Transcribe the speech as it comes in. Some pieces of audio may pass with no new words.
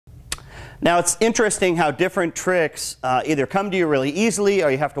Now it's interesting how different tricks either come to you really easily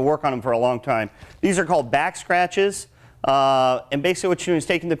or you have to work on them for a long time. These are called back scratches. And basically what you're doing is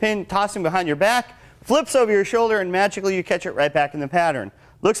taking the pin, tossing behind your back, flips over your shoulder, and magically you catch it right back in the pattern.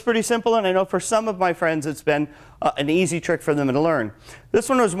 Looks pretty simple, and I know for some of my friends it's been an easy trick for them to learn. This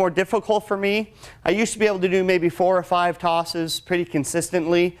one was more difficult for me. I used to be able to do maybe 4 or 5 tosses pretty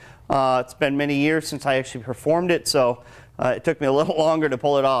consistently. It's been many years since I actually performed it, so it took me a little longer to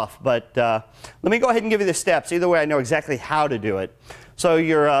pull it off. But let me go ahead and give you the steps. Either way, I know exactly how to do it. So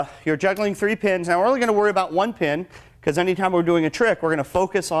you're juggling 3 pins. Now we're only going to worry about 1 pin, because anytime we're doing a trick, we're going to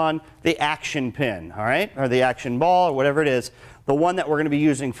focus on the action pin, all right, or the action ball, or whatever it is, the one that we're going to be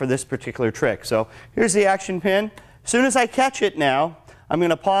using for this particular trick. So here's the action pin. As soon as I catch it now, I'm going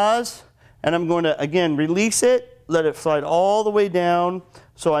to pause, and I'm going to, again, release it, let it slide all the way down,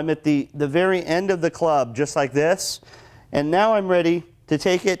 so I'm at the very end of the club, just like this. And now I'm ready to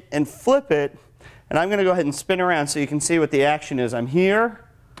take it and flip it, and I'm going to go ahead and spin around so you can see what the action is. I'm here,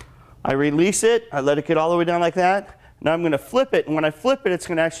 I release it, I let it get all the way down like that. Now I'm going to flip it, and when I flip it, it's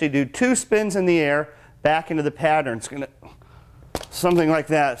going to actually do 2 spins in the air back into the pattern. It's going to, something like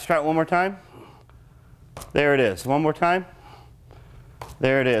that. Let's try it one more time. There it is. One more time.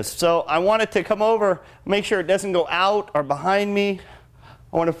 There it is. So I want it to come over, make sure it doesn't go out or behind me.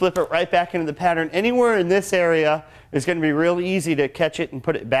 I want to flip it right back into the pattern. Anywhere in this area is going to be real easy to catch it and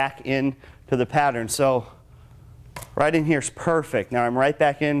put it back into the pattern. So right in here is perfect. Now I'm right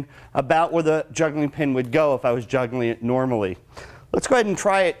back in about where the juggling pin would go if I was juggling it normally. Let's go ahead and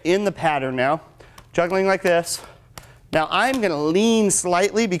try it in the pattern now. Juggling like this. Now I'm going to lean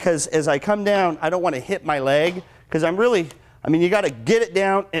slightly because as I come down, I don't want to hit my leg because I'm really, I mean, you got to get it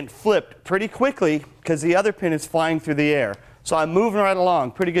down and flipped pretty quickly because the other pin is flying through the air. So I'm moving right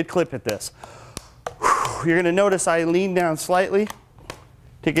along. Pretty good clip at this. You're going to notice I lean down slightly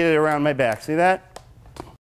to get it around my back. See that?